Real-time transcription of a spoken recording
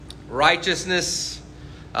righteousness,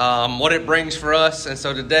 what it brings for us. And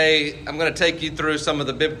so today I'm going to take you through some of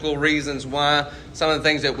the biblical reasons why, some of the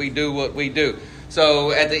things that we do what we do.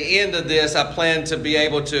 So at the end of this, I plan to be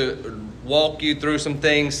able to walk you through some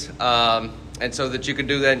things, and so that you can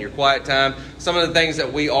do that in your quiet time. Some of the things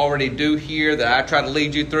that we already do here that I try to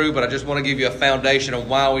lead you through, but I just want to give you a foundation of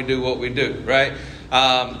why we do what we do, right?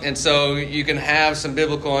 And so you can have some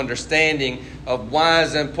biblical understanding of why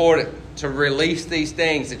it's important to release these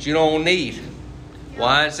things that you don't need.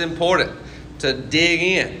 Why it's important to dig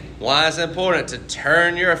in. Why it's important to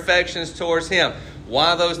turn your affections towards Him.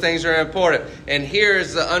 Why those things are important. And here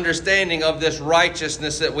is the understanding of this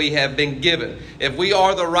righteousness that we have been given. If we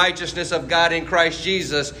are the righteousness of God in Christ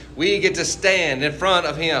Jesus, we get to stand in front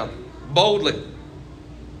of Him boldly,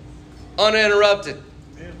 uninterrupted,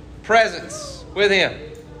 presence with Him,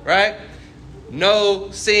 right?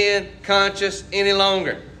 No sin conscious any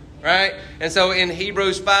longer, right? And so in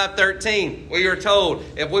Hebrews 5:13, we are told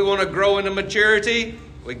if we want to grow into maturity,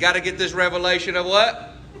 we got to get this revelation of what?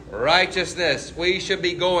 Righteousness. We should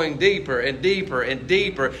be going deeper and deeper and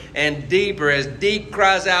deeper and deeper. As deep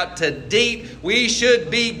cries out to deep, we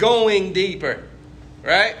should be going deeper,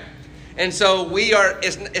 right? And so we are,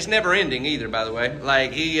 it's never ending either, by the way.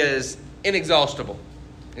 Like, He is inexhaustible.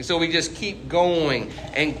 And so we just keep going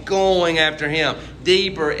and going after Him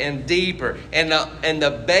deeper and deeper. And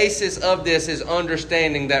the basis of this is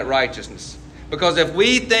understanding that righteousness. Because if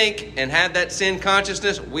we think and have that sin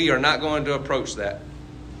consciousness, we are not going to approach that.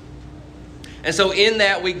 And so in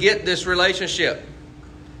that we get this relationship.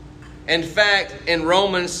 In fact, in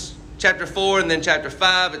Romans chapter 4 and then chapter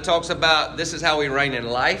 5, it talks about this is how we reign in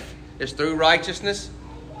life. It's through righteousness,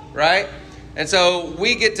 right? And so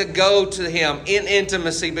we get to go to Him in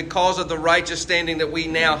intimacy because of the righteous standing that we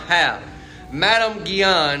now have. Madame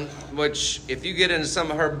Guyon, which if you get into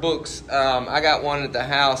some of her books, I got one at the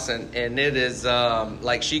house, and it is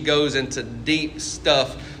like she goes into deep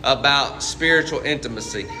stuff about spiritual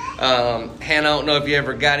intimacy. Hannah, I don't know if you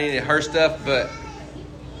ever got any of her stuff, but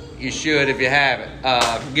you should if you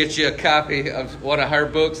haven't. Get you a copy of one of her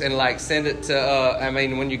books and send it to,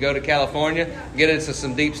 when you go to California, get into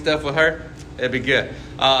some deep stuff with her. It'd be good.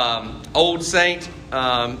 Old saint,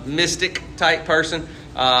 mystic type person.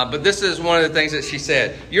 But this is one of the things that she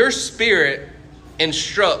said. Your spirit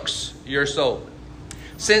instructs your soul.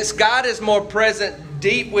 Since God is more present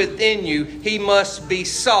deep within you, He must be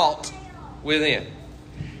sought within.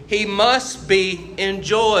 He must be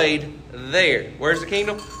enjoyed there. Where's the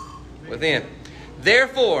kingdom? Within.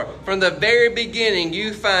 Therefore, from the very beginning,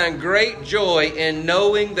 you find great joy in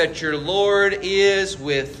knowing that your Lord is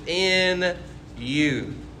within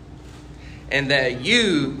you. And that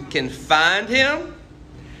you can find Him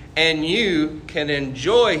and you can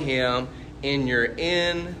enjoy Him in your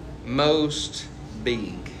inmost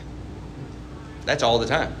being. That's all the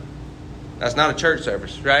time. That's not a church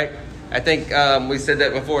service, right? I think we said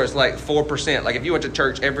that before. It's like 4%. Like if you went to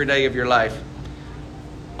church every day of your life,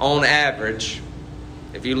 on average,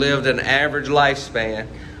 if you lived an average lifespan,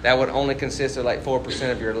 that would only consist of like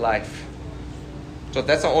 4% of your life. So if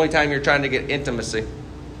that's the only time you're trying to get intimacy,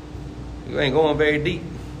 you ain't going very deep.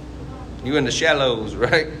 You in the shallows,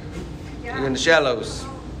 right? Yeah. You in the shallows.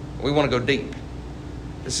 We want to go deep.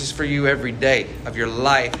 This is for you every day of your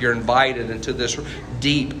life. You're invited into this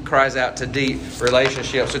deep, cries out to deep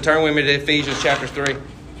relationship. So turn with me to Ephesians chapter 3.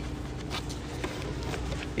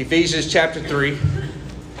 Ephesians chapter 3,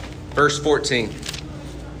 verse 14.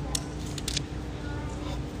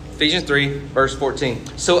 Ephesians 3, verse 14.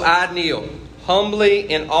 So I kneel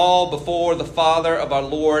humbly in awe before the Father of our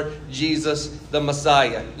Lord Jesus the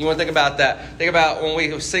Messiah. You want to think about that? Think about when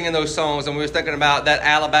we were singing those songs and we were thinking about that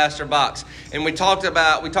alabaster box. And we talk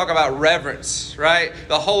about reverence, right?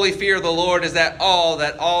 The holy fear of the Lord is that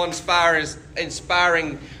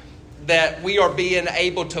inspiring that we are being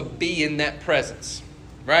able to be in that presence,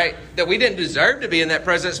 right? That we didn't deserve to be in that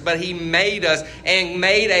presence, but He made us and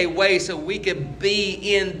made a way so we could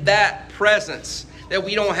be in that presence. That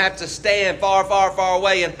we don't have to stand far, far, far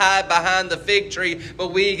away and hide behind the fig tree,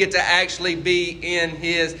 but we get to actually be in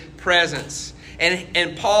His presence.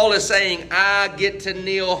 And Paul is saying, I get to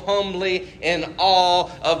kneel humbly in awe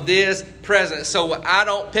of this presence. So I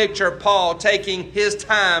don't picture Paul taking his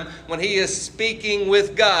time when he is speaking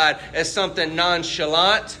with God as something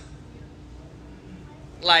nonchalant.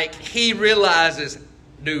 Like he realizes,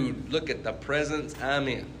 dude, look at the presence I'm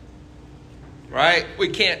in. Right? We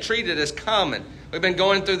can't treat it as common. We've been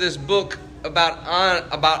going through this book about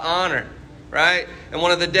honor, right? And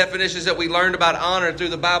one of the definitions that we learned about honor through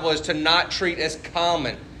the Bible is to not treat as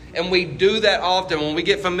common. And we do that often. When we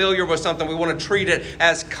get familiar with something, we want to treat it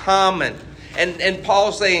as common. And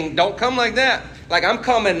Paul's saying, don't come like that. Like, I'm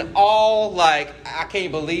coming all like, I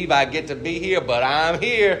can't believe I get to be here, but I'm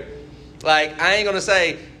here. Like, I ain't going to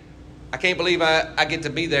say, I can't believe I get to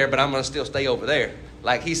be there, but I'm going to still stay over there.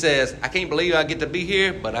 Like he says, I can't believe I get to be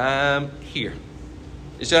here, but I'm here.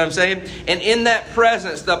 You see what I'm saying? And in that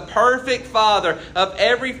presence, the perfect Father of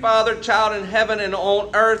every father, child in heaven and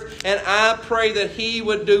on earth. And I pray that He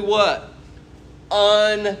would do what?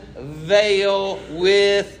 Unveil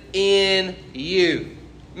within you.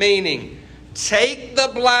 Meaning, take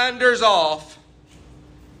the blinders off.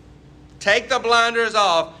 Take the blinders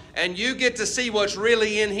off, and you get to see what's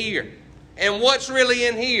really in here. And what's really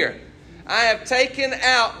in here? I have taken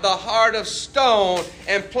out the heart of stone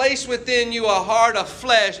and placed within you a heart of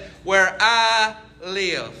flesh where I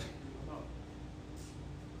live.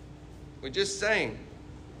 We're just saying.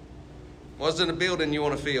 Wasn't a building you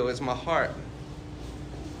want to feel. It's my heart.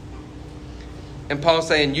 And Paul's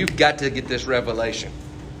saying, you've got to get this revelation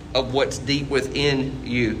of what's deep within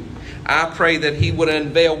you. I pray that He would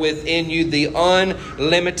unveil within you the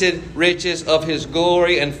unlimited riches of His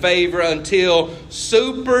glory and favor until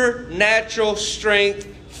supernatural strength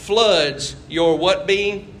floods your what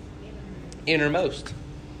being? Innermost.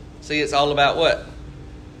 See, it's all about what?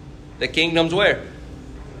 The kingdom's where?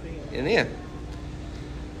 In the end.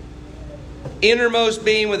 Innermost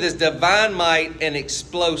being with His divine might and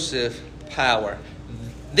explosive power.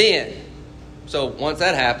 Then, so once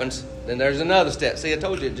that happens, then there's another step. See, I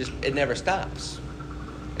told you, it never stops.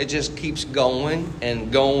 It just keeps going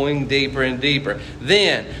and going deeper and deeper.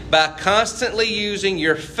 Then, by constantly using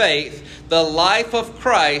your faith, the life of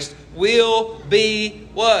Christ will be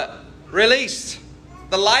what? Released.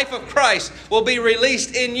 The life of Christ will be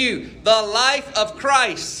released in you. The life of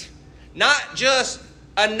Christ. Not just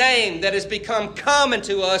a name that has become common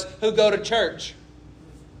to us who go to church.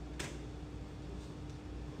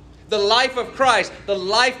 The life of Christ, the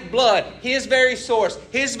lifeblood, His very source,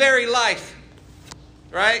 His very life.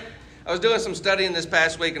 Right? I was doing some studying this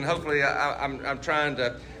past week, and hopefully I'm trying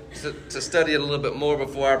to study it a little bit more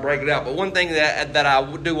before I break it out. But one thing that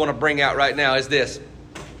I do want to bring out right now is this.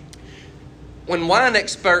 When wine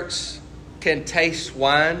experts can taste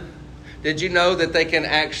wine, did you know that they can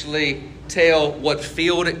actually tell what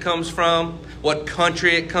field it comes from, what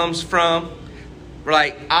country it comes from?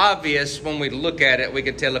 Like, obvious, when we look at it, we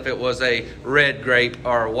could tell if it was a red grape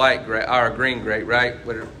or a white grape or a green grape, right?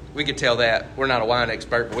 We could tell that. We're not a wine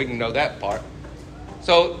expert, but we can know that part.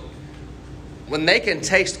 So, when they can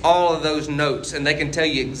taste all of those notes and they can tell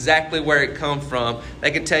you exactly where it comes from,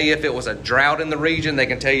 they can tell you if it was a drought in the region, they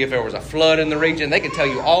can tell you if there was a flood in the region, they can tell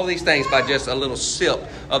you all these things by just a little sip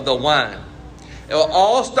of the wine. It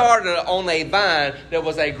all started on a vine that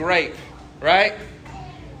was a grape, right?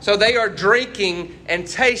 So they are drinking and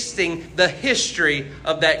tasting the history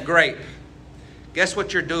of that grape. Guess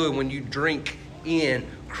what you're doing when you drink in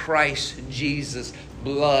Christ Jesus'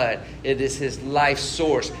 blood? It is His life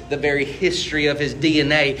source, the very history of His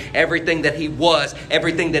DNA, everything that He was,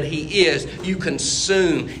 everything that He is. You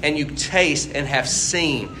consume and you taste and have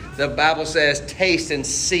seen. The Bible says, taste and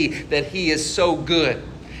see that He is so good.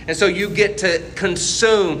 And so you get to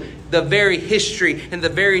consume the very history and the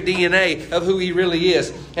very DNA of who He really is.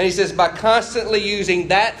 And He says, by constantly using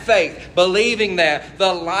that faith, believing that,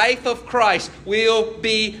 the life of Christ will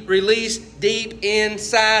be released deep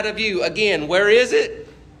inside of you. Again, where is it?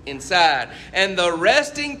 Inside. And the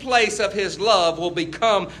resting place of His love will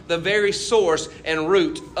become the very source and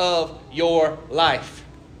root of your life.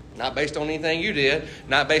 Not based on anything you did,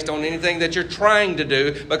 not based on anything that you're trying to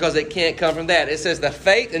do, because it can't come from that. It says the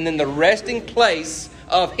faith and then the resting place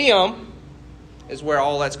of Him is where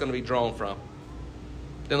all that's going to be drawn from.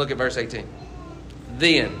 Then look at verse 18.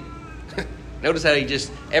 Then. Notice how he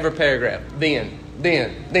just, every paragraph. Then.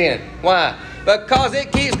 Why? Because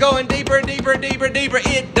it keeps going deeper and deeper and deeper and deeper.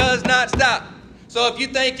 It does not stop. So if you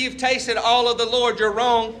think you've tasted all of the Lord, you're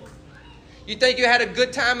wrong. You think you had a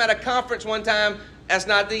good time at a conference one time, that's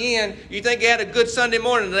not the end. You think you had a good Sunday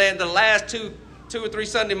morning, and the last two or three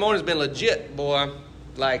Sunday mornings been legit, boy.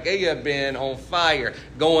 Like, you have been on fire,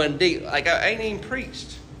 going deep. Like, I ain't even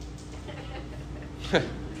preached.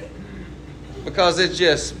 Because it's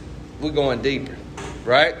just, we're going deeper,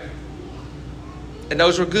 right? And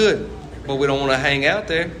those were good. But we don't want to hang out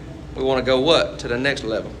there. We want to go what? To the next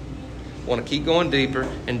level. We want to keep going deeper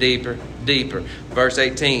and deeper, deeper. Verse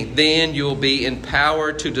 18, then you'll be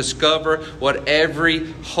empowered to discover what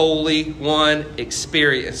every holy one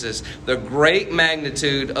experiences. The great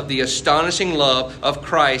magnitude of the astonishing love of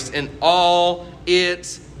Christ in all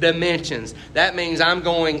its dimensions. That means I'm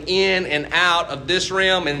going in and out of this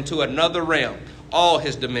realm and into another realm. All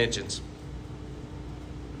His dimensions.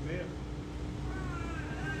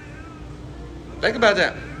 Think about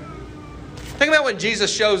that. Think about when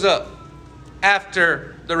Jesus shows up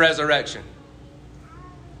after the resurrection.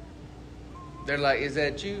 They're like, is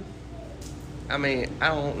that you? I mean, I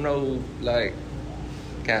don't know, like,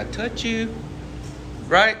 can I touch you?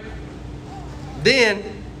 Right?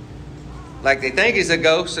 Then, like, they think he's a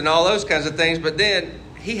ghost and all those kinds of things, but then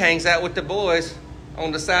he hangs out with the boys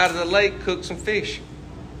on the side of the lake, cooks some fish.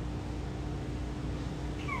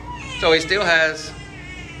 So he still has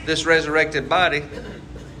this resurrected body.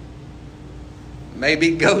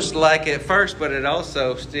 Maybe ghost-like at first, but it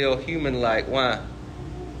also still human-like. Why?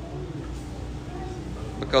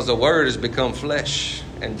 Because the Word has become flesh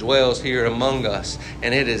and dwells here among us.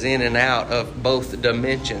 And it is in and out of both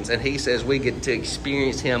dimensions. And he says we get to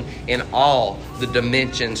experience him in all the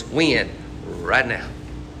dimensions. When? Right now.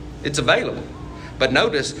 It's available. But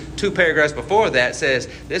notice 2 paragraphs before that says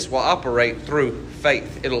this will operate through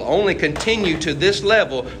faith. It'll only continue to this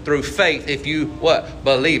level through faith if you, what?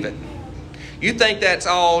 Believe it. You think that's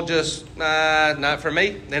all just, not for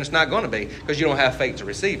me? Then it's not going to be, because you don't have faith to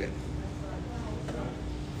receive it.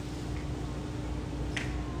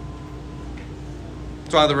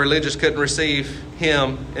 That's why the religious couldn't receive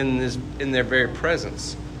him in their very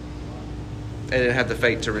presence. They didn't have the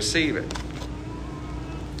faith to receive it.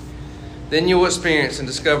 Then you will experience and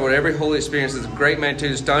discover what every holy experience is the great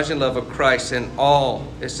magnitude, astonishing love of Christ in all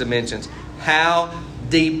its dimensions. How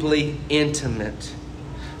deeply intimate,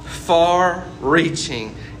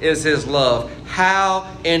 far-reaching is his love. How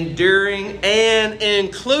enduring and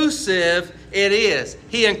inclusive it is.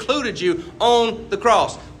 He included you on the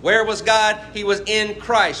cross. Where was God? He was in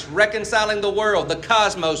Christ, reconciling the world, the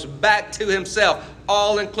cosmos, back to himself.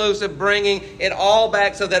 All-inclusive, bringing it all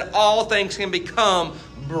back so that all things can become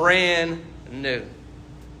brand new.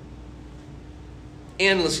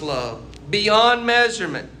 Endless love, beyond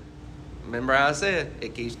measurement. Remember how I said,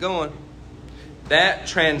 it keeps going. That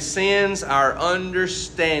transcends our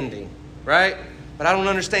understanding, right? But I don't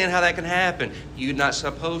understand how that can happen. You're not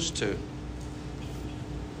supposed to.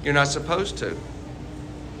 You're not supposed to.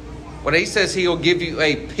 When he says he'll give you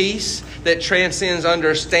a peace that transcends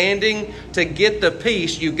understanding, to get the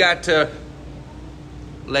peace, you've got to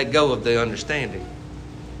let go of the understanding.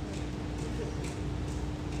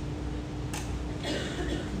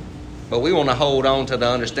 But we want to hold on to the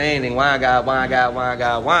understanding. Why God, why God, why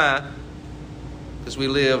God, why? Because we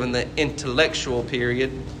live in the intellectual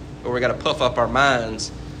period where we got to puff up our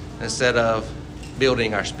minds instead of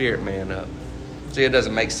building our spirit man up. See, it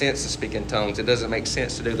doesn't make sense to speak in tongues. It doesn't make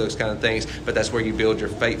sense to do those kind of things. But that's where you build your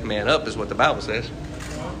faith man up, is what the Bible says.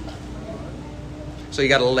 So you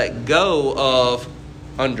got to let go of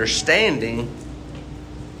understanding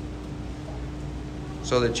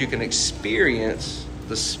so that you can experience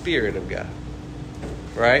the Spirit of God.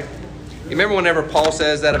 Right? You remember whenever Paul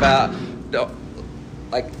says that about,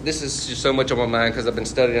 like, this is just so much on my mind because I've been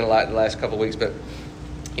studying a lot the last couple of weeks, but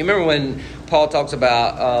you remember when Paul talks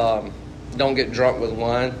about don't get drunk with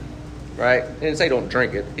wine, right? He didn't say don't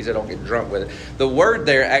drink it. He said don't get drunk with it. The word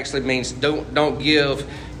there actually means don't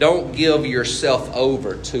give yourself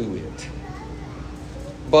over to it.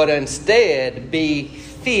 But instead be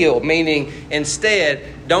filled, meaning instead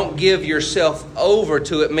don't give yourself over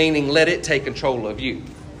to it, meaning let it take control of you.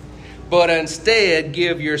 But instead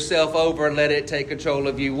give yourself over and let it take control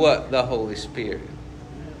of you. What? The Holy Spirit.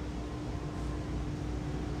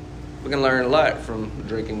 We can learn a lot from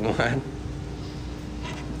drinking wine.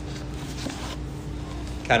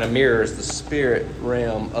 Kind of mirrors the spirit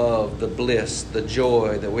realm of the bliss, the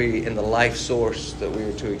joy that and the life source that we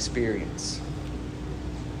are to experience.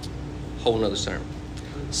 Whole nother sermon.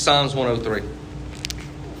 Psalms 103.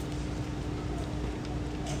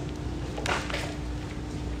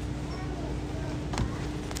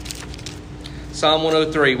 Psalm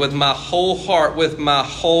 103. With my whole heart, with my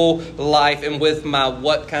whole life, and with my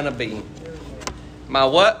what kind of being? My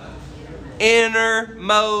what?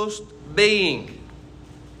 Innermost being.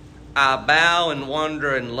 I bow and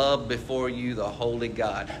wonder and love before you, the holy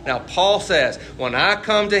God. Now, Paul says, when I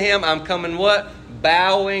come to him, I'm coming what?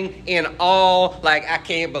 Bowing in awe, like I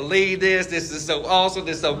can't believe this. This is so awesome.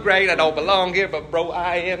 This is so great. I don't belong here, but bro,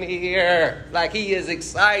 I am here. Like he is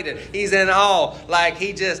excited. He's in awe. Like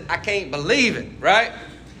I can't believe it, right?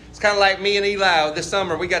 It's kind of like me and Eli this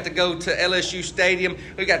summer. We got to go to LSU Stadium.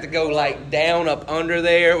 We got to go like down up under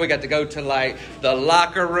there. We got to go to like the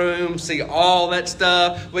locker room, see all that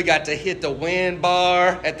stuff. We got to hit the wind bar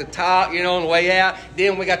at the top, on the way out.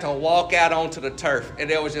 Then we got to walk out onto the turf.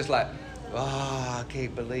 And it was just like, oh, I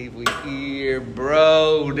can't believe we're here,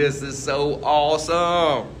 bro. This is so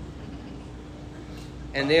awesome.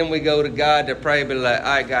 And then we go to God to pray, be like, all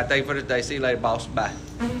right, God, thank you for this day. See you later, boss. Bye.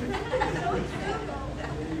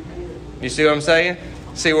 You see what I'm saying?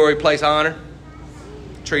 See where we place honor?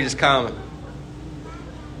 Treat is common.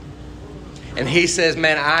 And he says,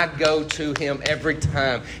 man, I go to him every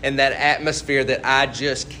time in that atmosphere that I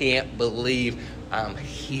just can't believe I'm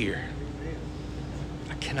here.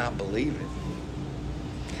 I cannot believe it.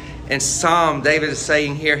 And Psalm, David is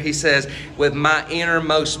saying here, he says, with my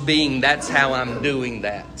innermost being, that's how I'm doing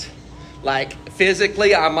that. Like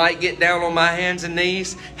physically, I might get down on my hands and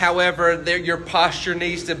knees. However, your posture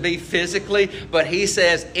needs to be physically. But he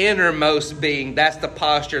says innermost being, that's the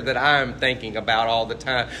posture that I am thinking about all the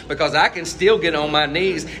time. Because I can still get on my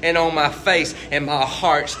knees and on my face and my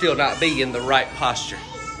heart still not be in the right posture.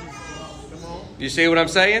 You see what I'm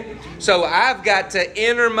saying? So I've got to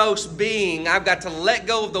innermost being. I've got to let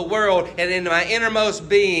go of the world. And in my innermost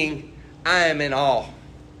being, I am in awe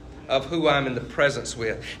of who I'm in the presence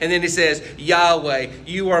with. And then he says, Yahweh,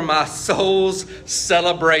 you are my soul's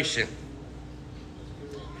celebration.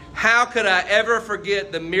 How could I ever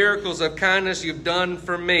forget the miracles of kindness you've done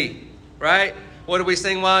for me? Right? What did we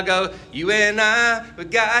sing a while ago? You and I, we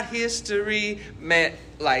got history. Man,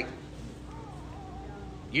 like,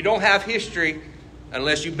 you don't have history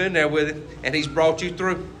unless you've been there with him and he's brought you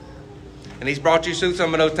through. And he's brought you through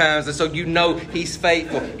some of those times. And so you know he's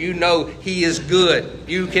faithful. You know he is good.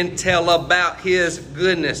 You can tell about his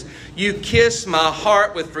goodness. You kiss my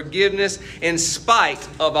heart with forgiveness in spite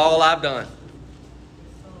of all I've done.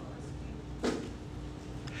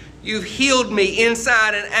 You've healed me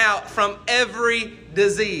inside and out from every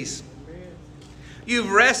disease.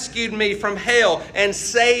 You've rescued me from hell and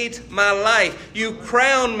saved my life. You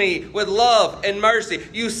crown me with love and mercy.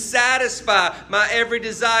 You satisfy my every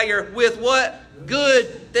desire with what?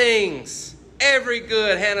 Good things. Every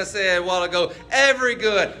good, Hannah said a while ago, every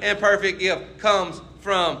good and perfect gift comes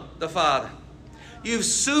from the Father. You've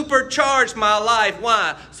supercharged my life.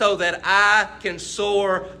 Why? So that I can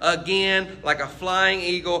soar again like a flying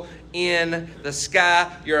eagle in the sky.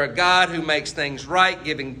 You're a God who makes things right,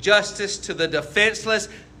 giving justice to the defenseless.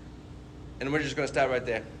 And we're just going to stop right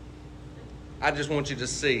there. I just want you to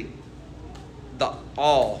see the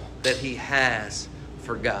awe that he has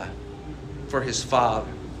for God, for his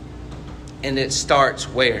Father. And it starts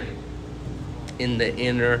where? In the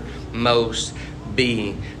innermost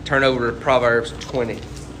being. Turn over to Proverbs 20.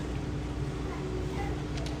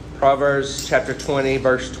 Proverbs chapter 20,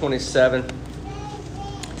 verse 27.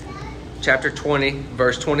 Chapter 20,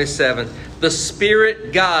 verse 27. The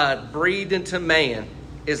Spirit God breathed into man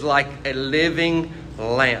is like a living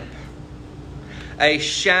lamp, a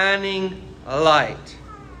shining light.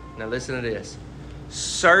 Now listen to this.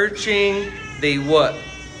 Searching the what?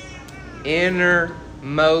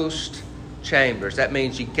 Innermost chambers. That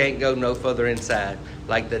means you can't go no further inside.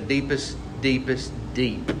 Like the deepest deep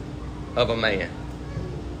of a man.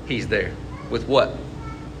 He's there. With what?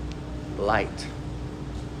 Light.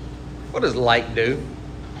 What does light do?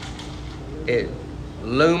 It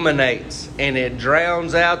illuminates and it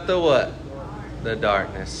drowns out the what? The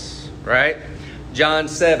darkness. Right? John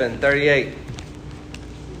 7:38.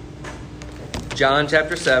 John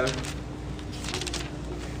chapter 7,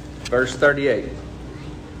 verse 38.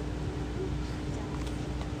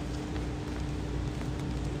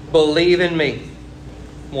 Believe in me.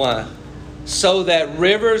 Why? So that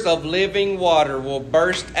rivers of living water will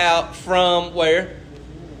burst out from where?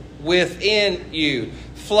 Within you.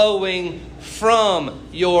 Flowing from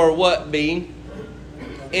your what being?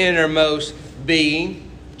 Innermost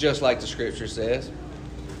being. Just like the scripture says.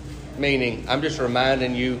 Meaning, I'm just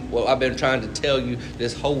reminding you what I've been trying to tell you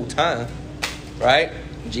this whole time. Right?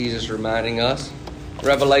 Jesus reminding us.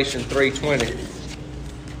 Revelation 3:20.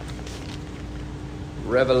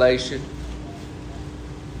 Revelation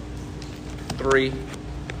 3,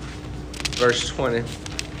 verse 20.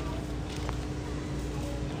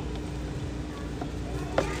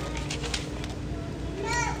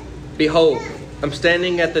 Behold, I'm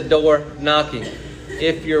standing at the door knocking.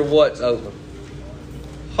 If your what's open?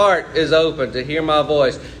 Heart is open to hear my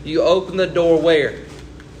voice. You open the door where?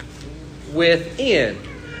 Within.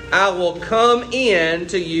 I will come in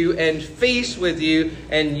to you and feast with you,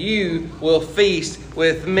 and you will feast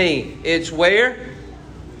with me. It's where?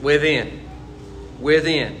 Within.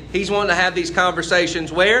 Within. He's wanting to have these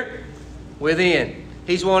conversations where? Within.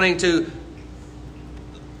 He's wanting to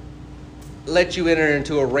let you enter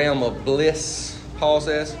into a realm of bliss, Paul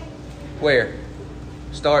says. Where?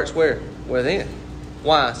 Starts where? Within.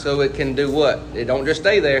 Why? So it can do what? It don't just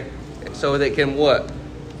stay there. So that it can what?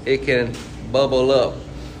 It can bubble up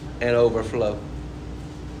and overflow.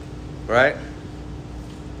 Right?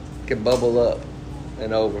 It can bubble up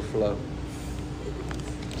and overflow.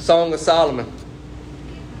 Song of Solomon.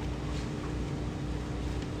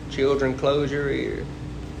 Children, close your ears.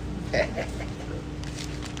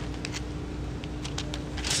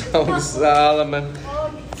 Song of Solomon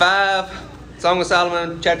 5. Song of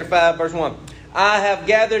Solomon chapter 5 verse 1. I have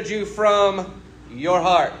gathered you from your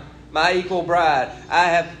heart, my equal bride.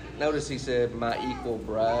 Notice he said, my equal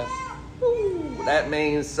bride. Ooh, that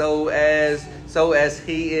means so as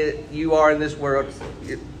you are in this world.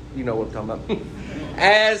 You know what I'm talking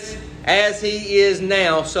about. As he is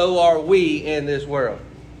now, so are we in this world.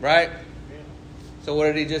 Right? So what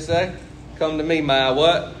did he just say? Come to me, my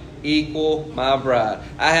what? Equal, my bride.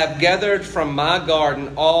 I have gathered from my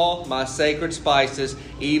garden all my sacred spices,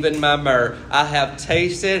 even my myrrh. I have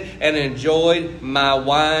tasted and enjoyed my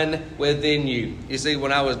wine within you. You see,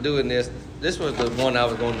 when I was doing this was the one I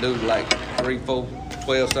was going to do like 3, 4,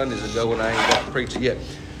 12 Sundays ago when I ain't got to preach it yet.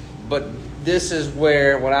 But this is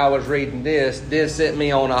where, when I was reading this sent me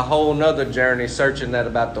on a whole nother journey searching that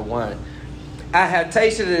about the wine. I have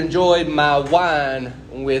tasted and enjoyed my wine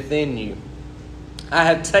within you. I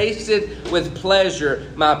have tasted with pleasure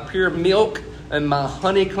my pure milk and my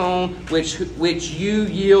honeycomb, which you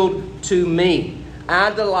yield to me.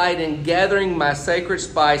 I delight in gathering my sacred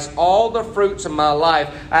spice, all the fruits of my life.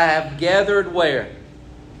 I have gathered where?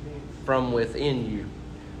 From within you,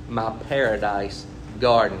 my paradise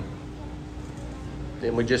garden.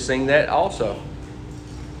 Didn't we just sing that also?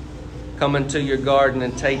 Come into your garden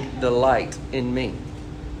and take delight in me.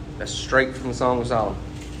 That's straight from the Song of Solomon.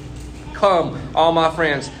 Come, all my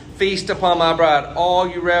friends, feast upon my bride, all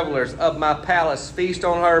you revelers of my palace, feast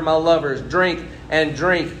on her, my lovers. Drink and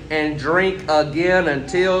drink and drink again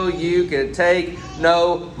until you can take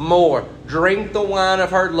no more. Drink the wine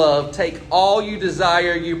of her love. Take all you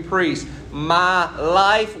desire, you priests. My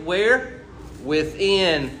life, where?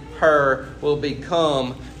 Within her will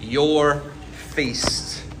become your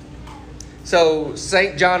feast. So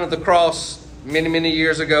St. John of the Cross, many, many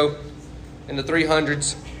years ago, in the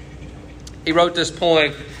 300s, he wrote this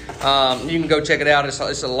poem. You can go check it out.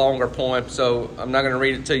 It's a longer poem, so I'm not going to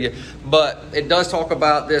read it to you. But it does talk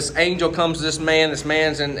about this angel comes to this man. This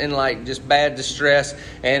man's in like just bad distress,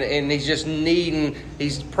 and he's just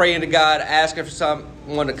he's praying to God, asking for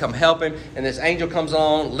someone to come help him. And this angel comes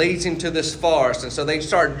along, leads him to this forest. And so they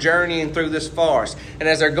start journeying through this forest. And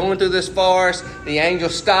as they're going through this forest, the angel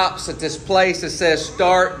stops at this place that says,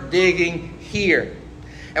 start digging here.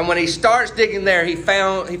 And when he starts digging there, he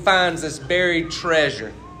finds this buried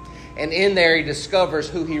treasure. And in there, he discovers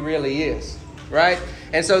who he really is, right?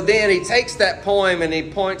 And so then he takes that poem and he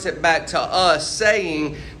points it back to us,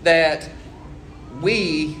 saying that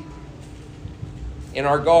we, in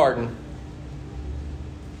our garden,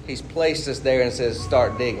 he's placed us there and says,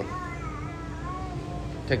 start digging.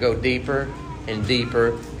 To go deeper and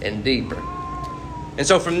deeper and deeper. And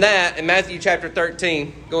so from that, in Matthew chapter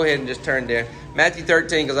 13, go ahead and just turn there. Matthew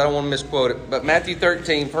 13, because I don't want to misquote it. But Matthew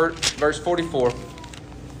 13, verse 44. It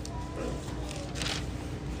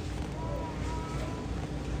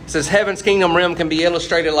says, heaven's kingdom realm can be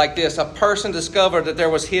illustrated like this. A person discovered that there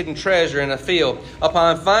was hidden treasure in a field.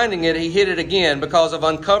 Upon finding it, he hid it again. Because of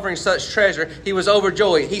uncovering such treasure, he was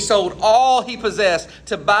overjoyed. He sold all he possessed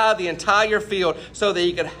to buy the entire field so that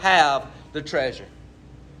he could have the treasure.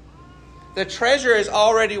 The treasure is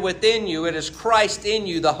already within you. It is Christ in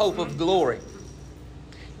you, the hope of glory.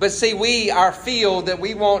 But see, our field that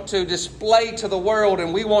we want to display to the world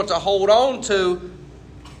and we want to hold on to,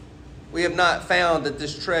 we have not found that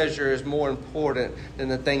this treasure is more important than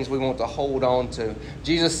the things we want to hold on to.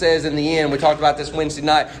 Jesus says in the end, we talked about this Wednesday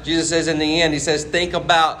night. Jesus says in the end, he says, think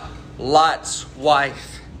about Lot's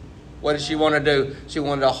wife. What did she want to do? She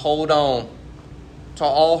wanted to hold on to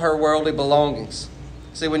all her worldly belongings.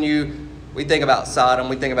 See, when we think about Sodom,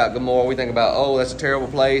 we think about Gomorrah, we think about, oh, that's a terrible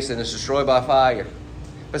place and it's destroyed by fire.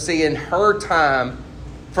 But see, in her time,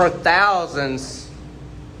 for thousands,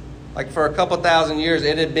 like for a couple thousand years,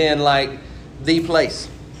 it had been like the place.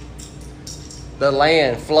 The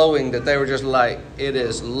land flowing that they were just like, it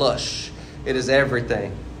is lush. It is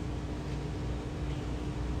everything.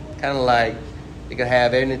 Kind of like they could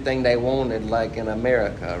have anything they wanted, like in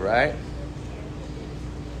America, right?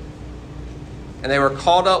 And they were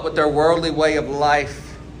caught up with their worldly way of life,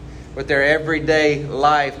 with their everyday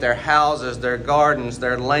life, their houses, their gardens,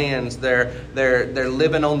 their lands, they're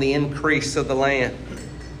living on the increase of the land.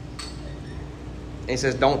 And he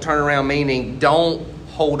says, don't turn around, meaning don't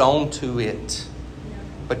hold on to it.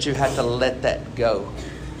 But you have to let that go.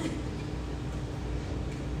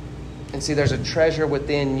 And see, there's a treasure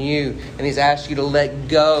within you. And he's asked you to let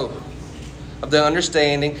go of the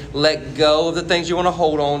understanding. Let go of the things you want to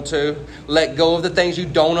hold on to. Let go of the things you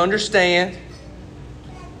don't understand.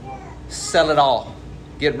 Sell it all.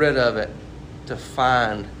 Get rid of it to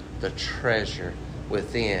find the treasure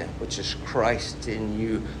within, which is Christ in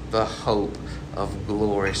you, the hope of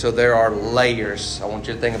glory. So there are layers. I want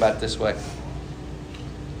you to think about it this way.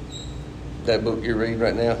 That book you're reading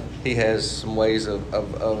right now, he has some ways of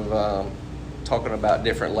talking about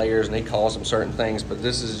different layers, and he calls them certain things, but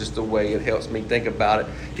this is just the way it helps me think about it,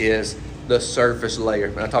 is the surface layer.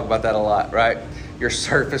 And I talk about that a lot, right? Your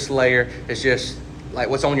surface layer is just like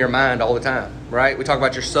what's on your mind all the time, right? We talk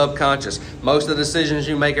about your subconscious. Most of the decisions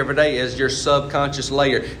you make every day is your subconscious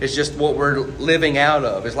layer. It's just what we're living out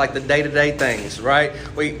of. It's like the day-to-day things, right?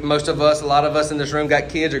 A lot of us in this room got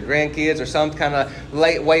kids or grandkids or some kind of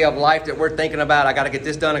way of life that we're thinking about. I got to get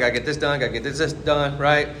this done. I got to get this done. I got to get this done,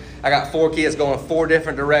 right? I got 4 kids going 4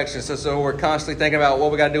 different directions. So we're constantly thinking about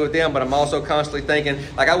what we got to do with them. But I'm also constantly thinking,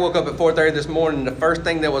 like I woke up at 4:30 this morning. The first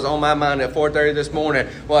thing that was on my mind at 4:30 this morning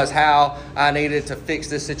was how I needed to fix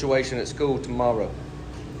this situation at school tomorrow.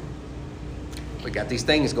 We got these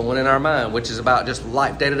things going in our mind, which is about just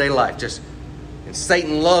life, day-to-day life. And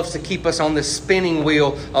Satan loves to keep us on this spinning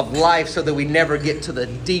wheel of life so that we never get to the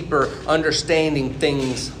deeper understanding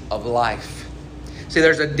things of life. See,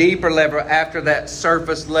 there's a deeper level after that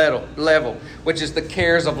surface level, which is the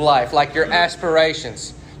cares of life, like your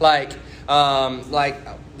aspirations, like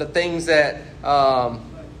the things that our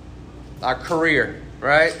career,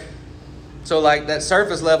 right? So like that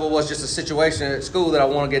surface level was just a situation at school that I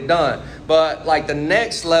want to get done. But like the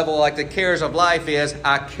next level, like the cares of life is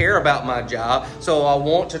I care about my job. So I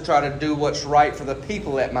want to try to do what's right for the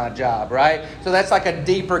people at my job, right? So that's like a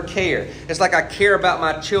deeper care. It's like I care about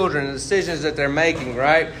my children and the decisions that they're making,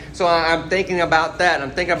 right? So I'm thinking about that. I'm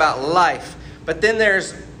thinking about life. But then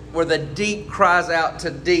there's where the deep cries out to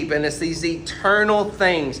deep. And it's these eternal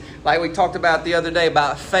things like we talked about the other day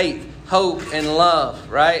about faith, hope, and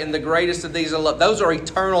love, right? And the greatest of these are love. Those are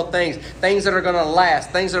eternal things, things that are going to last,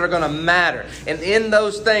 things that are going to matter. And in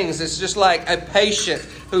those things, it's just like a patient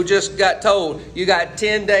who just got told, you got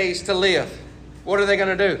 10 days to live. What are they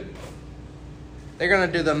going to do? They're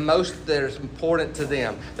going to do the most that is important to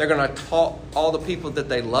them. They're going to talk all the people that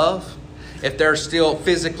they love. If they're still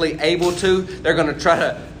physically able to, they're going to try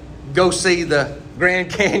to go see the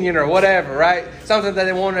Grand Canyon or whatever, right? Something that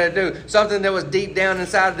they wanted to do. Something that was deep down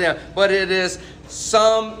inside of them. But it is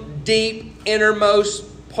some deep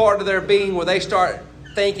innermost part of their being where they start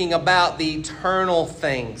thinking about the eternal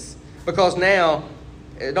things. Because now,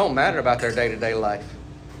 it don't matter about their day-to-day life.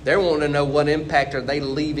 They're wanting to know what impact are they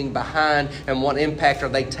leaving behind and what impact are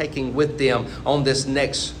they taking with them on this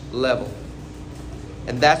next level.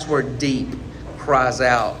 And that's where deep cries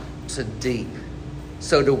out to deep.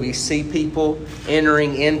 So do we see people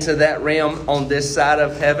entering into that realm on this side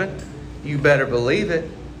of heaven? You better believe it.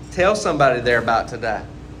 Tell somebody they're about to die.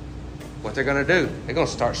 What they're going to do? They're going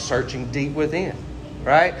to start searching deep within,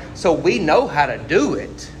 right? So we know how to do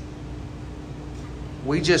it.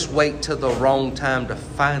 We just wait till the wrong time to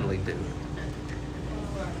finally do it.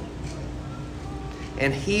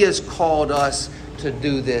 And He has called us to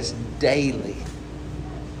do this daily.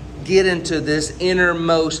 Get into this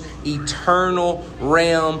innermost eternal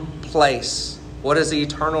realm place. What is the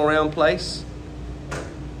eternal realm place?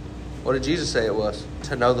 What did Jesus say it was?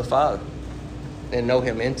 To know the Father and know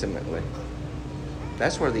Him intimately.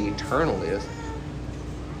 That's where the eternal is.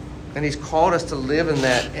 And He's called us to live in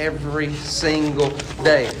that every single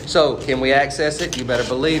day. So, can we access it? You better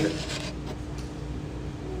believe it.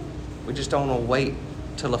 We just don't want to wait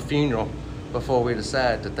till a funeral before we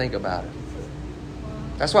decide to think about it.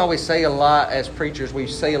 That's why we say a lot as preachers. We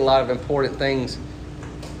say a lot of important things.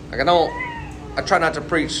 Like I try not to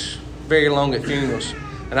preach very long at funerals.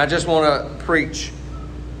 And I just want to preach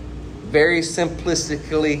very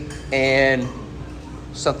simplistically and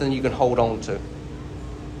something you can hold on to.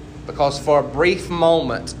 Because for a brief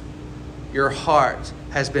moment, your heart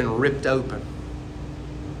has been ripped open.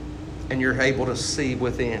 And you're able to see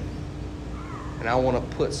within. And I want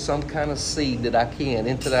to put some kind of seed that I can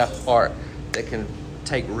into that heart that can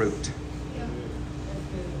take root.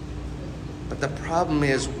 But the problem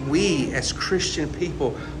is we as Christian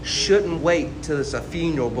people shouldn't wait till it's a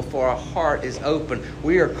funeral before our heart is open.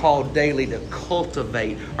 We are called daily to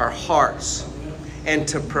cultivate our hearts and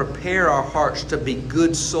to prepare our hearts to be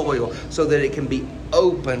good soil so that it can be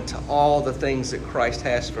open to all the things that Christ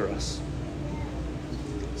has for us.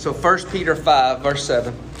 So 1 Peter 5 verse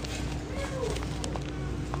 7.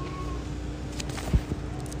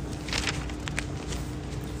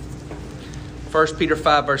 1 Peter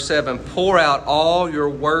 5 verse 7, pour out all your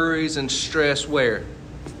worries and stress where?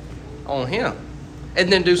 On Him. And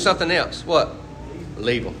then do something else. What?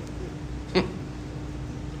 Leave them.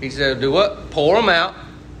 He said do what? Pour them out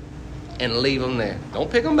and leave them there. Don't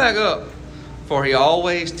pick them back up. for he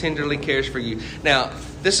always tenderly cares for you. Now,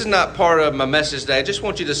 this is not part of my message today. I just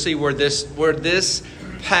want you to see where this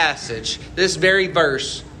passage, this very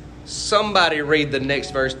verse, somebody read the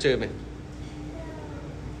next verse to me.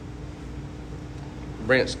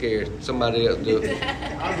 Brent's scared. Somebody else do it.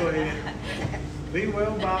 I'll go ahead. Be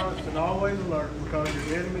well balanced and always alert, because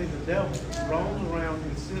your enemy, the devil, roams around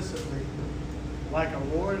consistently like a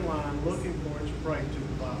roaring lion looking for its prey to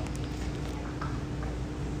devour.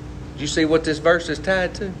 Do you see what this verse is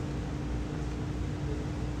tied to?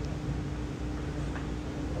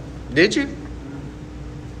 Did you?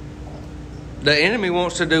 The enemy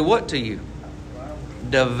wants to do what to you?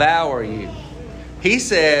 Devour you. He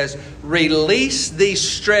says, release these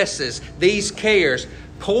stresses, these cares,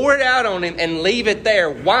 pour it out on him and leave it there.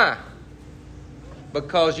 Why?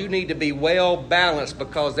 Because you need to be well balanced,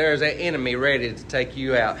 because there's an enemy ready to take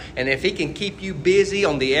you out. And if he can keep you busy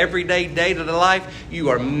on the everyday, day-to-day life, you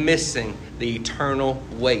are missing the eternal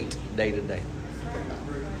weight day to day.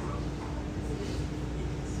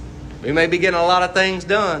 We may be getting a lot of things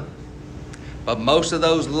done, but most of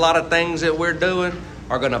those lot of things that we're doing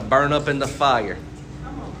are going to burn up in the fire.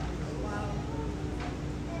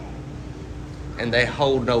 And they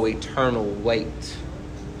hold no eternal weight.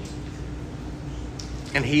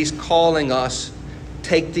 And he's calling us,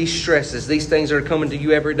 take these stresses, these things that are coming to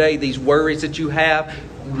you every day, these worries that you have,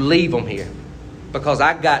 leave them here. Because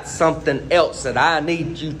I got something else that I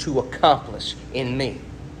need you to accomplish in me.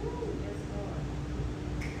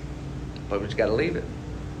 But we just got to leave it.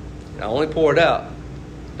 Now, only pour it out.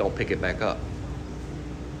 Don't pick it back up.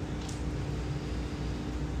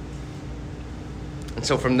 And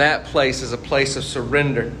so from that place is a place of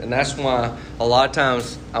surrender. And that's why a lot of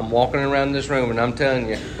times I'm walking around this room and I'm telling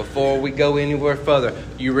you, before we go anywhere further,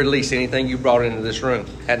 you release anything you brought into this room.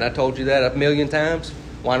 Hadn't I told you that a million times?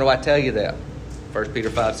 Why do I tell you that? 1 Peter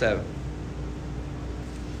 5:7.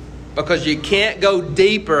 Because you can't go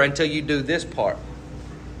deeper until you do this part.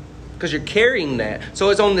 Because you're carrying that. So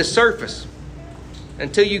it's on the surface.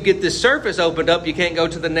 Until you get this surface opened up, you can't go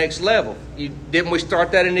to the next level. Didn't we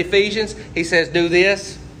start that in Ephesians? He says, do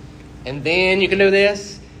this, and then you can do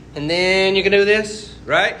this, and then you can do this,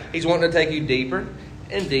 right? He's wanting to take you deeper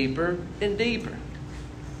and deeper and deeper.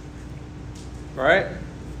 Right?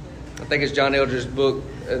 I think it's John Elder's book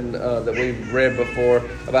that we've read before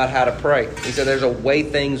about how to pray. He said there's a way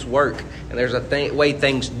things work, and there's a way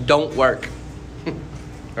things don't work.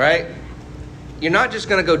 Right? You're not just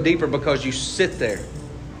going to go deeper because you sit there.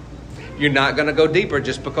 You're not going to go deeper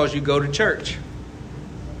just because you go to church.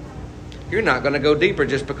 You're not going to go deeper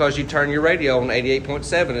just because you turn your radio on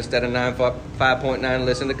 88.7 instead of 5.9 and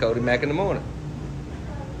listen to Cody Mack in the morning.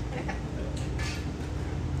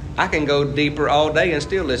 I can go deeper all day and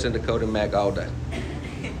still listen to Cody Mack all day.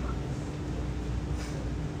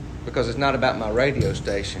 Because it's not about my radio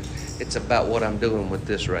station. It's about what I'm doing with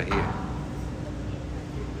this right here.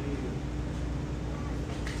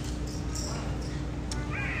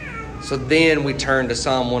 So then we turn to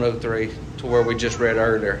Psalm 103, to where we just read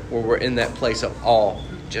earlier, where we're in that place of awe.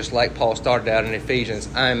 Just like Paul started out in Ephesians,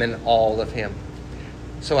 I'm in awe of him.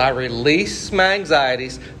 So I release my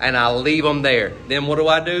anxieties and I leave them there. Then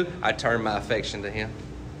what do? I turn my affection to him.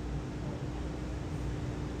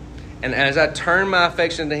 And as I turn my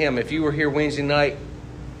affection to him, if you were here Wednesday night,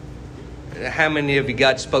 how many of you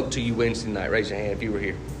God spoke to you Wednesday night? Raise your hand if you were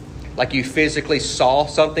here. Like you physically saw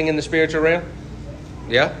something in the spiritual realm?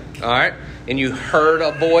 Yeah? All right. And you heard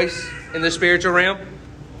a voice in the spiritual realm?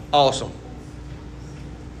 Awesome.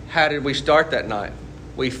 How did we start that night?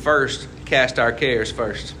 We first cast our cares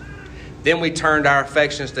first. Then we turned our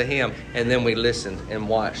affections to him, and then we listened and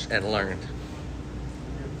watched and learned.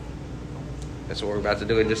 That's what we're about to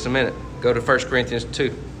do in just a minute. Go to 1 Corinthians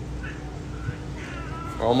 2.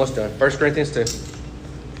 We're almost done. 1 Corinthians 2.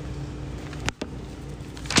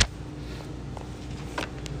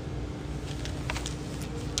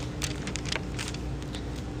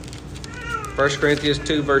 1 Corinthians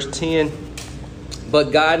 2, verse 10.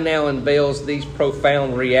 But God now unveils these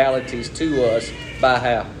profound realities to us by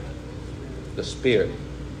how? The Spirit.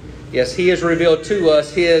 Yes, he has revealed to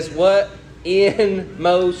us his what?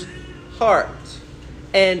 Inmost heart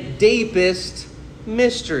and deepest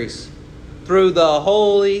mysteries through the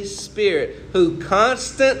Holy Spirit, who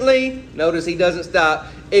constantly, notice he doesn't stop,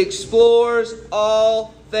 explores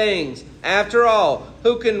all things. After all,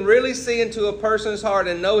 who can really see into a person's heart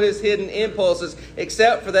and know his hidden impulses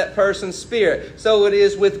except for that person's spirit? So it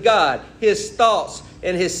is with God. His thoughts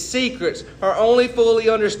and His secrets are only fully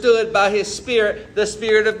understood by His Spirit, the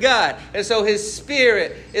Spirit of God. And so His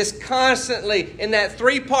Spirit is constantly in that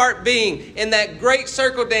three-part being, in that great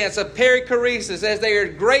circle dance of perichoresis, as they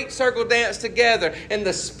are great circle dance together. And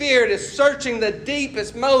the Spirit is searching the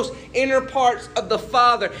deepest, most inner parts of the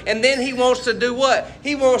Father. And then He wants to do what?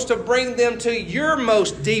 He wants to bring them to your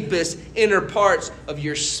most deepest inner parts of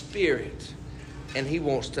your spirit. And He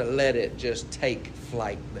wants to let it just take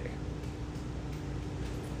flight there.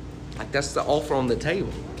 Like that's the offer on the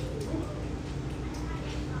table.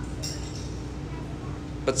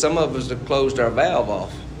 But some of us have closed our valve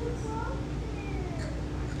off.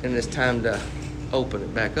 And it's time to open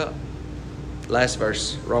it back up. Last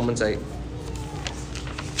verse, Romans 8.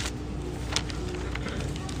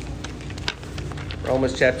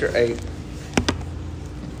 Romans chapter 8,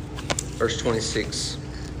 verse 26.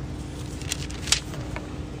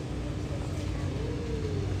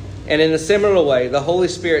 And in a similar way, the Holy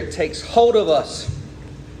Spirit takes hold of us.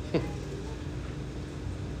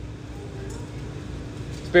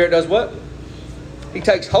 Spirit does what? He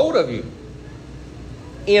takes hold of you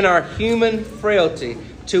in our human frailty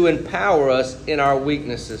to empower us in our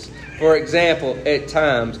weaknesses. For example, at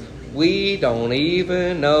times, we don't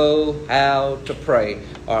even know how to pray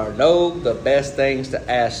or know the best things to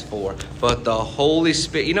ask for. But the Holy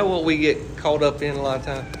Spirit, you know what we get caught up in a lot of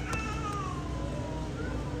times?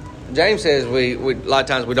 James says we a lot of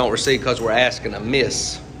times we don't receive because we're asking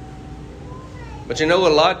amiss. But you know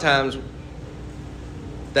what? A lot of times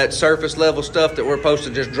that surface level stuff that we're supposed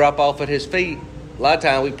to just drop off at His feet, a lot of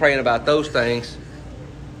times we're praying about those things.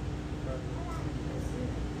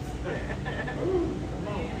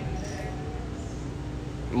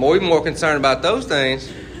 We're more concerned about those things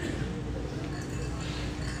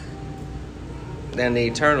than the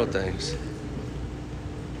eternal things.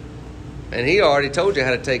 And He already told you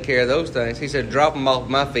how to take care of those things. He said, drop them off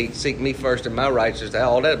my feet, seek me first in my righteousness.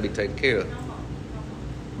 All that will be taken care of.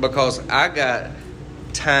 Because I got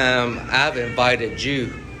time I've invited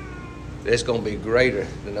you that's going to be greater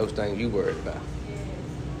than those things you worried about.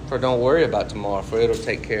 For don't worry about tomorrow, for it'll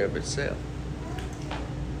take care of itself.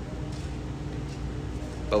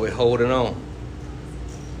 But we're holding on.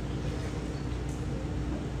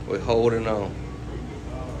 We're holding on.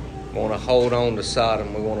 We want to hold on to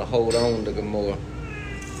Sodom. We want to hold on to Gomorrah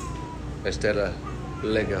instead of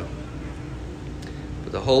let go.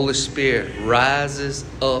 But the Holy Spirit rises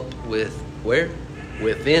up with where?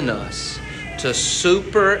 Within us to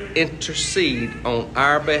super intercede on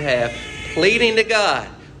our behalf, pleading to God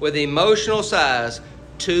with emotional sighs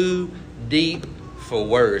too deep for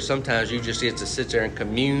words. Sometimes you just get to sit there and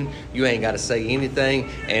commune. You ain't got to say anything,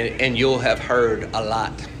 and you'll have heard a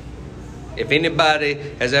lot. If anybody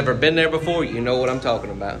has ever been there before, you know what I'm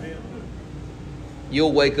talking about.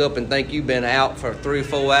 You'll wake up and think you've been out for 3 or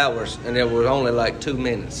 4 hours, and it was only like 2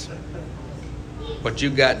 minutes. But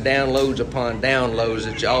you got downloads upon downloads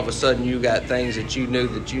that all of a sudden you got things that you knew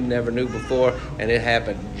that you never knew before, and it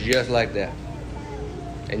happened just like that.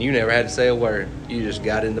 And you never had to say a word. You just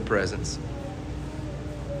got in the presence.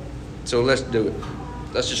 So let's do it.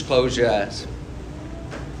 Let's just close your eyes.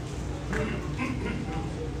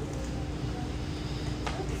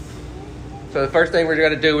 So the first thing we're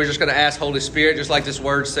going to do, we're just going to ask Holy Spirit, just like this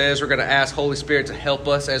word says, we're going to ask Holy Spirit to help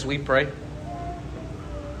us as we pray.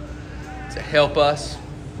 To help us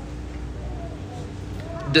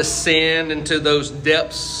descend into those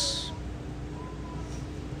depths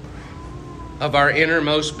of our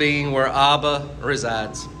innermost being where Abba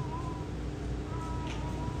resides.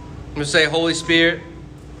 I'm going to say, Holy Spirit,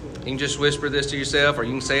 you can just whisper this to yourself or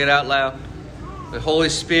you can say it out loud. The Holy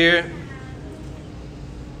Spirit,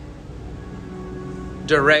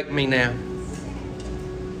 direct me now.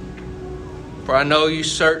 For I know you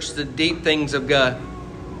search the deep things of God.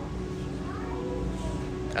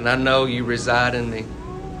 And I know you reside in me.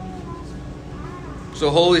 So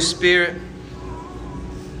Holy Spirit,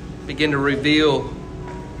 begin to reveal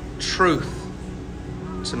truth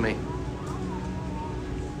to me.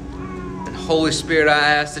 And Holy Spirit, I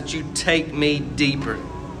ask that you take me deeper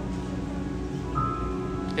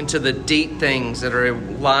into the deep things that are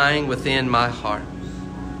lying within my heart.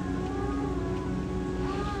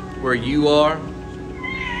 Where you are,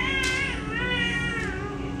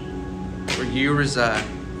 where you reside.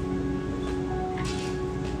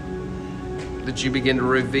 That you begin to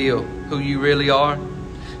reveal who you really are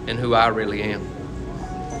and who I really am.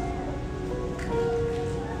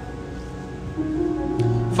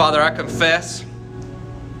 Father, I confess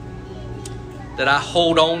that I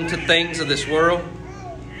hold on to things of this world.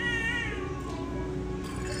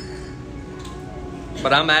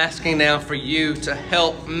 But I'm asking now for you to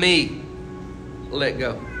help me let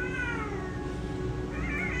go.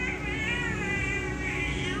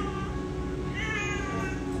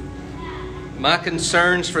 My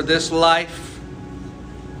concerns for this life,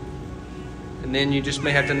 and then you just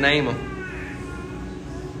may have to name them.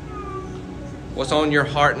 What's on your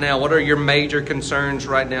heart now? What are your major concerns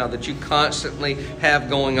right now that you constantly have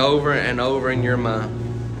going over and over in your mind?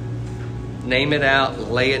 Name it out,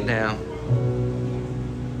 lay it down.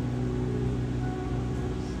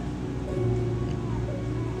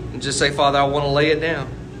 And just say, Father, I want to lay it down.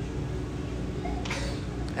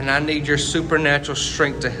 And I need your supernatural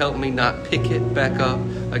strength to help me not pick it back up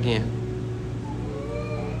again.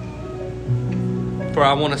 For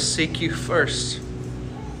I want to seek you first.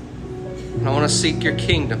 And I want to seek your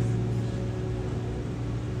kingdom.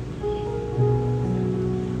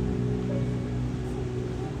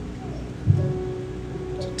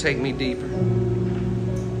 So take me deeper.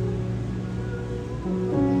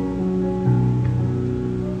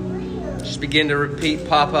 Just begin to repeat,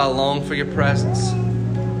 Papa, I long for your presence.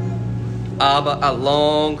 Abba, I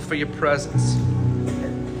long for your presence.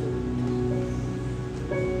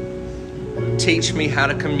 Teach me how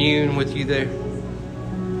to commune with you there.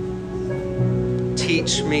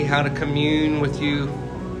 Teach me how to commune with you.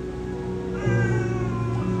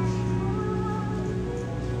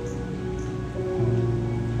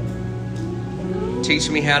 Teach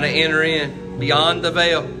me how to enter in beyond the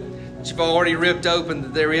veil that you've already ripped open,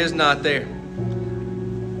 that there is not there.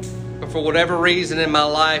 But for whatever reason in my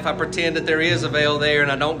life, I pretend that there is a veil there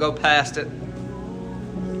and I don't go past it.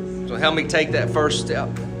 So help me take that first step.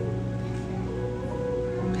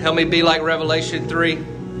 Help me be like Revelation 3.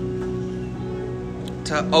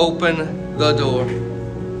 To open the door.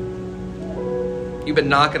 You've been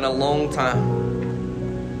knocking a long time.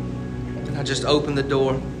 And I just open the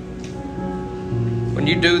door. When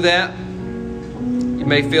you do that, you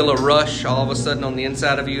may feel a rush all of a sudden on the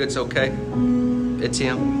inside of you. It's okay. It's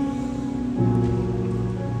Him.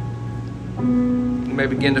 You may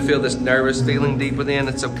begin to feel this nervous feeling deep within.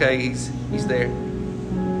 It's okay. He's there.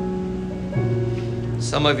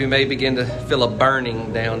 Some of you may begin to feel a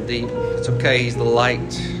burning down deep. It's okay. He's the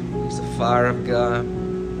light. He's the fire of God.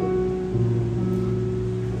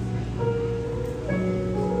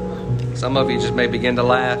 Some of you just may begin to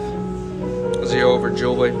laugh because you're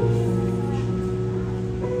overjoyed.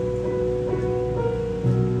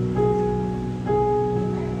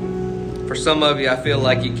 For some of you, I feel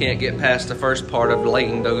like you can't get past the first part of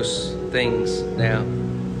laying those things down.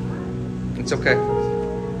 It's okay.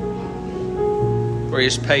 For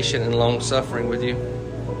He's patient and long-suffering with you.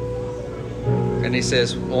 And He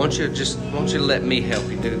says, won't you let me help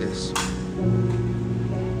you do this?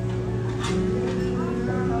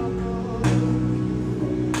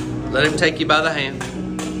 Let Him take you by the hand.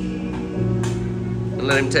 And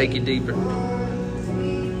let Him take you deeper.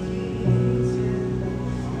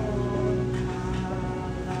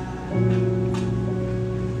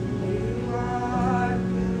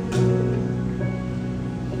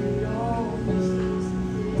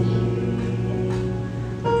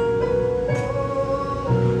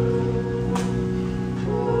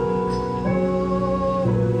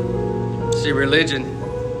 See, religion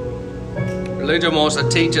wants to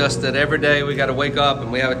teach us that every day we got to wake up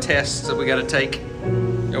and we have a test that we got to take,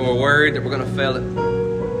 and we're worried that we're going to fail it.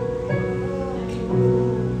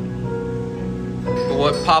 But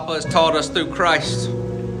what Papa has taught us through Christ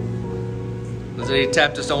is that He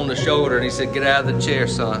tapped us on the shoulder and He said, get out of the chair,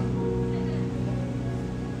 son.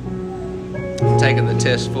 I'm taking the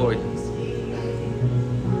test for you.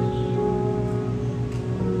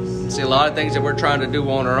 See, a lot of things that we're trying to do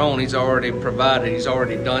on our own, He's already provided. He's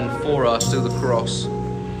already done for us through the cross.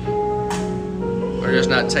 We're just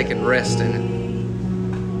not taking rest in it.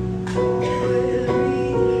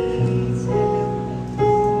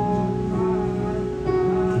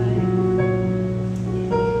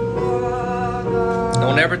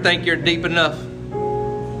 Don't ever think you're deep enough.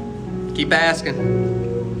 Keep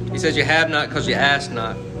asking. He says you have not because you ask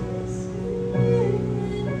not.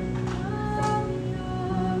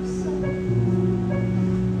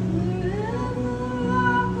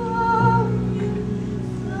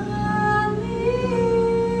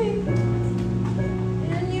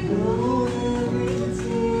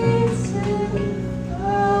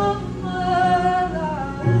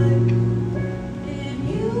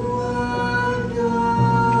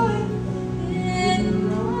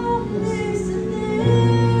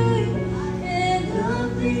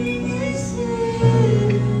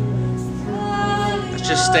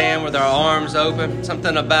 Just stand with our arms open.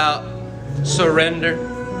 Something about surrender.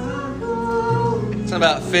 Something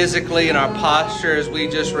about physically in our posture as we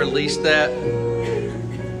just release that.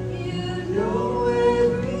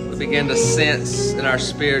 begin to sense in our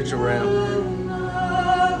spiritual realm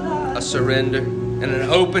a surrender and an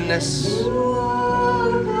openness.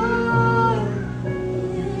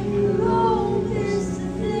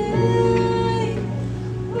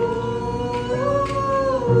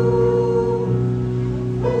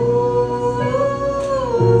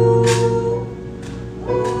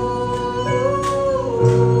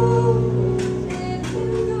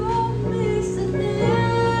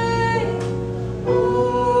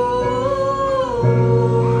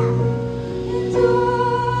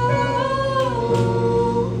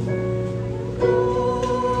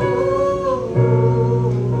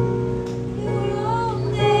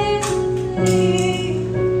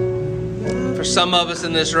 Some of us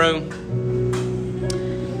in this room,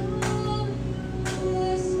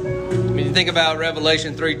 when you think about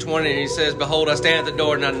Revelation 3:20, and he says, "Behold, I stand at the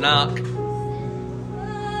door and I knock."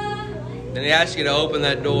 And he asks you to open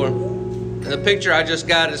that door. And the picture I just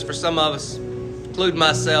got is for some of us, including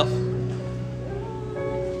myself.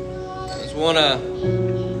 It's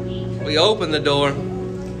we open the door.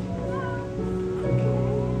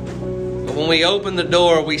 When we open the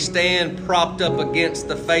door, we stand propped up against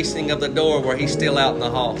the facing of the door where he's still out in the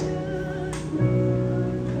hall. I'm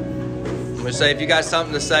going to say, if you got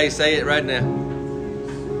something to say it right now.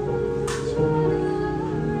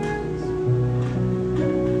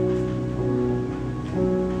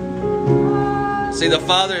 See, the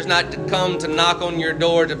Father has not come to knock on your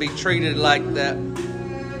door to be treated like that.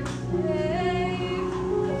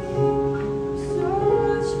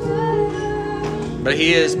 But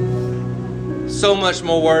he is so much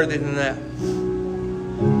more worthy than that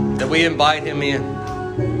we invite him in.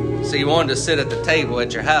 So he wanted to sit at the table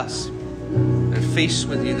at your house and feast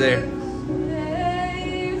with you there.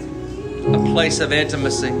 A place of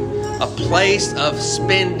intimacy, a place of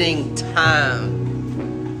spending time.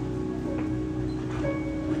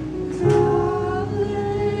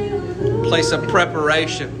 A place of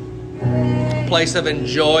preparation, a place of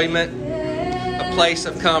enjoyment, a place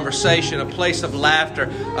of conversation, a place of laughter,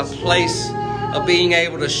 a place of being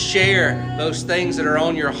able to share those things that are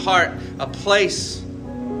on your heart, a place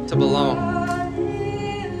to belong.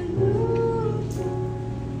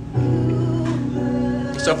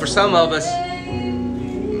 So for some of us,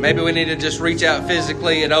 maybe we need to just reach out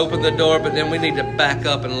physically and open the door, but then we need to back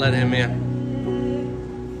up and let him in.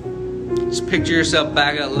 Just picture yourself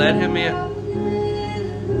back up, let him in.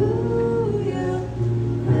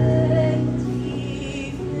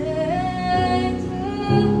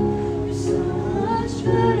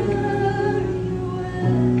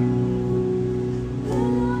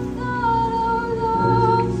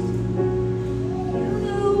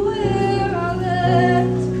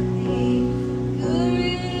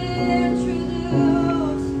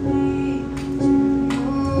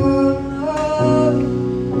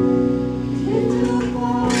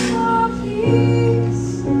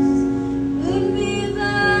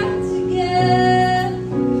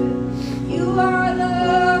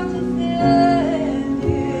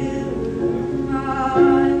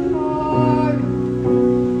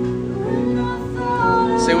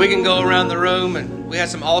 We can go around the room, and we had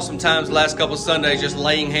some awesome times the last couple of Sundays just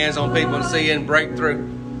laying hands on people and seeing breakthrough.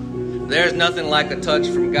 There's nothing like a touch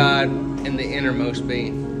from God in the innermost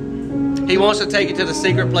being. He wants to take you to the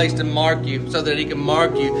secret place to mark you so that he can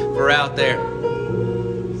mark you for out there.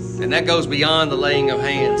 And that goes beyond the laying of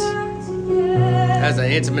hands. That's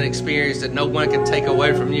an intimate experience that no one can take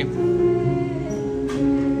away from you.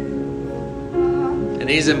 And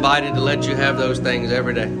he's invited to let you have those things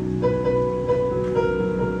every day.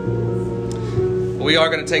 We are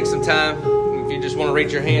going to take some time. If you just want to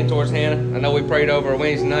reach your hand towards Hannah. I know we prayed over a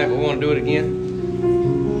Wednesday night, but we want to do it again.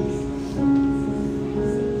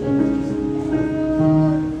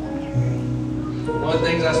 One of the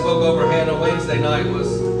things I spoke over Hannah Wednesday night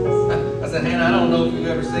was, I said, Hannah, I don't know if you've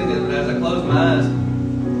ever seen this, but as I close my eyes,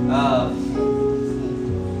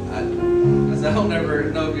 I said, I don't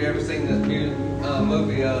ever know if you've ever seen this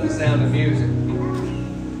movie, The Sound of Music.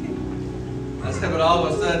 But all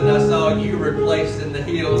of a sudden I saw you replaced in the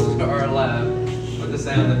hills are alive with The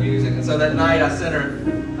Sound of Music. And so that night I sent her,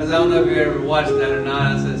 I said, I don't know if you ever watched that or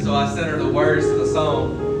not. I said, so I sent her the words to the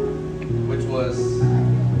song, which was,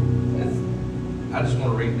 I just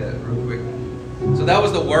want to read that real quick. So that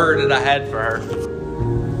was the word that I had for her.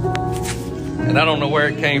 And I don't know where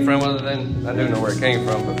it came from, other than I do know where it came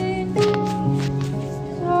from, but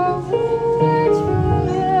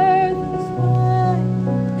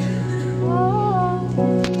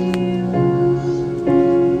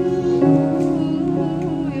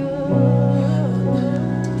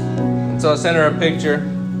so I sent her a picture.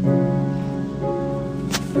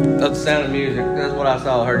 That's the sound of music. That's what I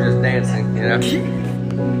saw her just dancing, you know.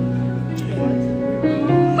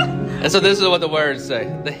 And so this is what the words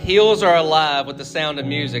say. The hills are alive with the sound of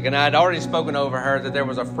music. And I had already spoken over her that there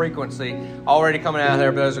was a frequency already coming out of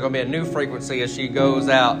there, but there's going to be a new frequency as she goes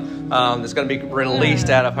out that's going to be released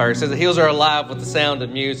out of her. It says the hills are alive with the sound of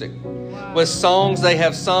music. With songs they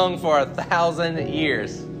have sung for 1,000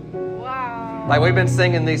 years. Wow. Like we've been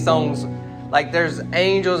singing these songs. Like there's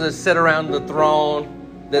angels that sit around the throne.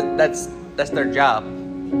 That's their job.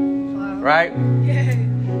 Wow. Right? Yeah.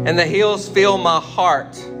 And the hills fill my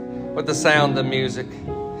heart with the sound of music.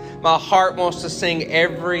 My heart wants to sing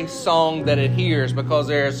every song that it hears because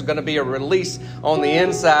there's going to be a release on the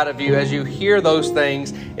inside of you. As you hear those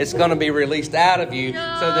things, it's going to be released out of you so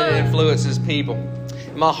that it influences people.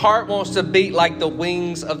 My heart wants to beat like the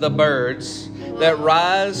wings of the birds that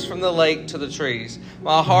rise from the lake to the trees.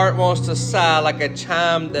 My heart wants to sigh like a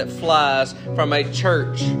chime that flies from a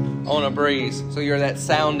church on a breeze. So you're that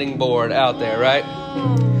sounding board out there, right?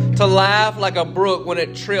 To laugh like a brook when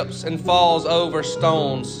it trips and falls over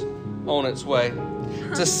stones on its way.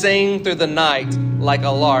 To sing through the night like a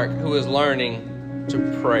lark who is learning to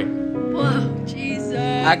pray. Whoa, Jesus.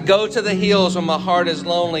 I go to the hills when my heart is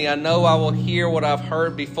lonely. I know I will hear what I've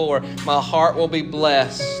heard before. My heart will be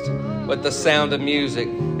blessed with the sound of music,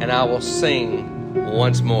 and I will sing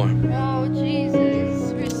once more. Oh,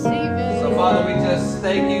 Jesus. Receive it. So, Father, we just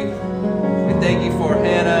thank you. We thank you for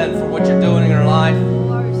Hannah and for what you're doing in her life.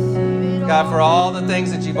 God, for all the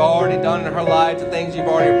things that you've already done in her life, the things you've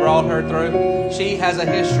already brought her through. She has a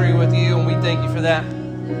history with you, and we thank you for that.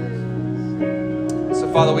 So,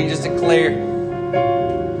 Father, we just declare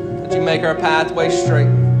that you make our pathway straight.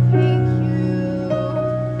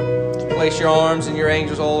 Place your arms and your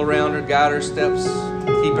angels all around her, guide her steps,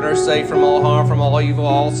 keeping her safe from all harm, from all evil,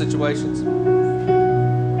 all situations.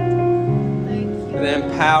 And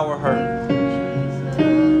empower her.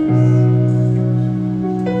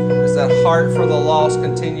 As that heart for the lost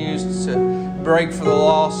continues to break for the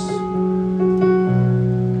lost,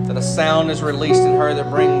 that a sound is released in her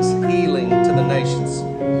that brings healing to the nations.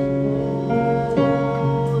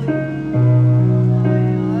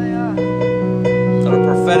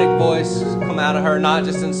 Prophetic voice come out of her, not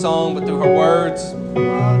just in song, but through her words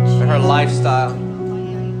and her lifestyle.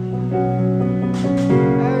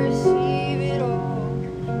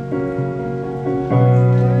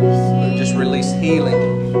 Just release healing.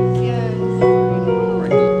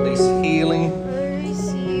 Release healing.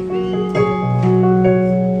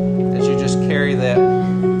 As you just carry that,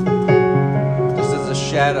 just as a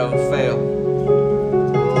shadow fell,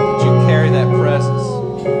 that you carry that presence.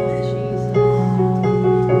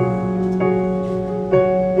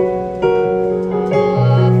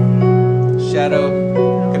 Shadow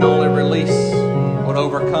can only release what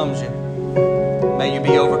overcomes you. May you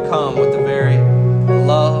be overcome with the very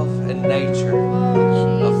love and nature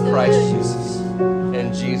of Christ Jesus.